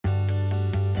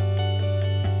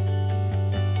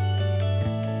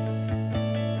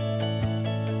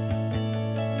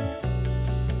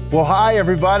Well, hi,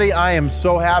 everybody. I am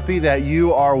so happy that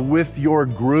you are with your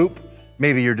group.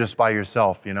 Maybe you're just by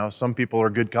yourself, you know. Some people are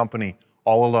good company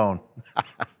all alone.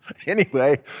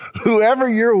 Anyway, whoever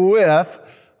you're with,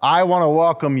 I want to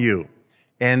welcome you.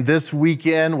 And this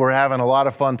weekend, we're having a lot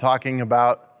of fun talking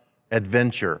about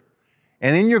adventure.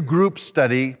 And in your group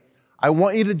study, I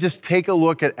want you to just take a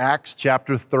look at Acts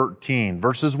chapter 13,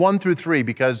 verses 1 through 3,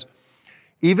 because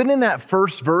even in that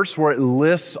first verse where it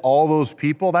lists all those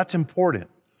people, that's important.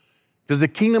 Because the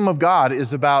kingdom of God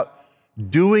is about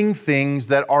doing things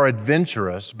that are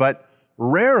adventurous, but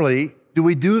rarely do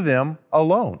we do them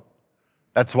alone.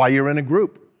 That's why you're in a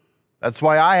group. That's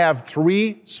why I have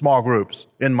 3 small groups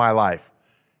in my life.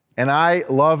 And I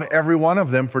love every one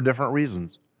of them for different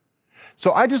reasons.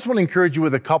 So I just want to encourage you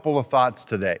with a couple of thoughts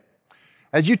today.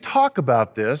 As you talk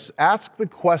about this, ask the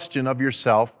question of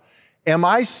yourself, am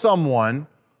I someone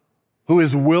who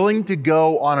is willing to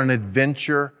go on an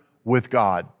adventure with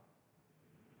God?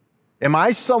 Am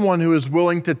I someone who is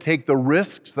willing to take the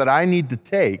risks that I need to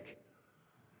take?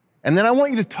 And then I want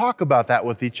you to talk about that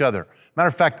with each other. Matter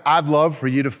of fact, I'd love for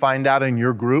you to find out in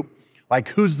your group, like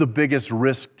who's the biggest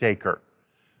risk taker?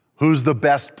 Who's the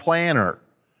best planner?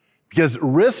 Because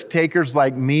risk takers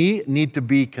like me need to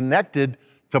be connected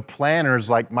to planners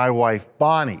like my wife,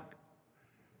 Bonnie.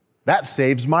 That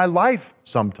saves my life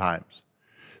sometimes.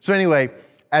 So anyway,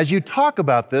 as you talk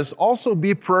about this, also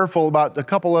be prayerful about a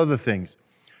couple other things.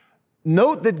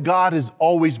 Note that God has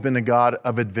always been a God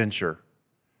of adventure.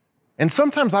 And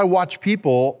sometimes I watch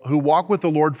people who walk with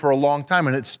the Lord for a long time,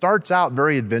 and it starts out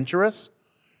very adventurous,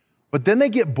 but then they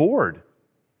get bored.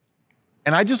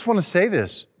 And I just want to say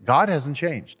this, God hasn't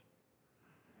changed.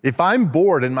 If I'm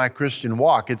bored in my Christian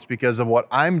walk, it's because of what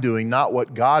I'm doing, not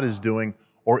what God is doing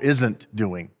or isn't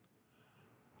doing.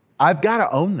 I've got to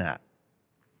own that.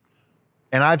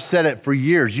 And I've said it for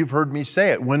years. You've heard me say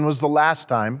it. When was the last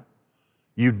time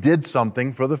you did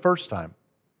something for the first time?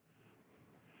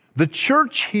 The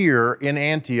church here in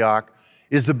Antioch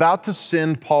is about to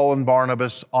send Paul and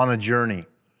Barnabas on a journey.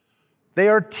 They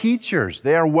are teachers.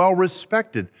 They are well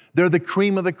respected. They're the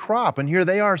cream of the crop. And here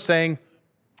they are saying,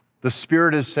 the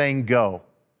Spirit is saying, go.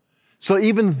 So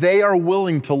even they are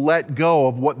willing to let go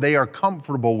of what they are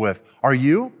comfortable with. Are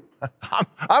you?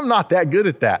 I'm not that good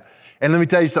at that. And let me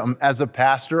tell you something. As a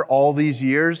pastor all these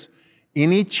years,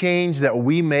 any change that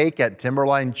we make at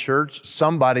Timberline Church,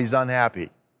 somebody's unhappy.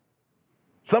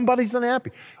 Somebody's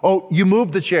unhappy. Oh, you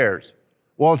moved the chairs.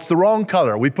 Well, it's the wrong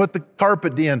color. We put the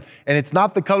carpet in, and it's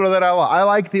not the color that I like. I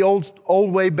like the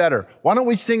old way better. Why don't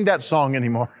we sing that song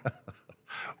anymore?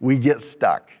 We get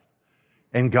stuck.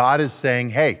 And God is saying,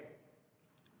 hey,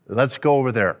 let's go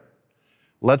over there.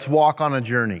 Let's walk on a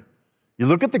journey. You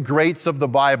look at the greats of the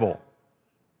Bible.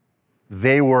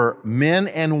 They were men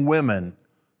and women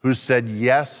who said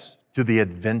yes to the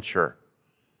adventure.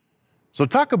 So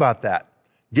talk about that.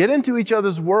 Get into each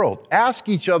other's world. Ask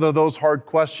each other those hard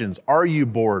questions. Are you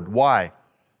bored? Why?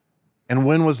 And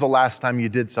when was the last time you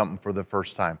did something for the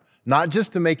first time? Not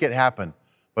just to make it happen,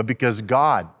 but because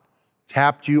God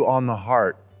tapped you on the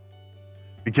heart.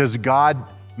 Because God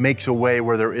makes a way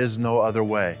where there is no other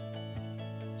way.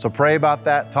 So pray about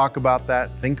that, talk about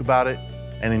that, think about it,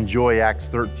 and enjoy Acts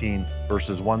 13,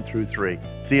 verses 1 through 3.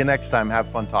 See you next time. Have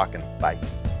fun talking. Bye.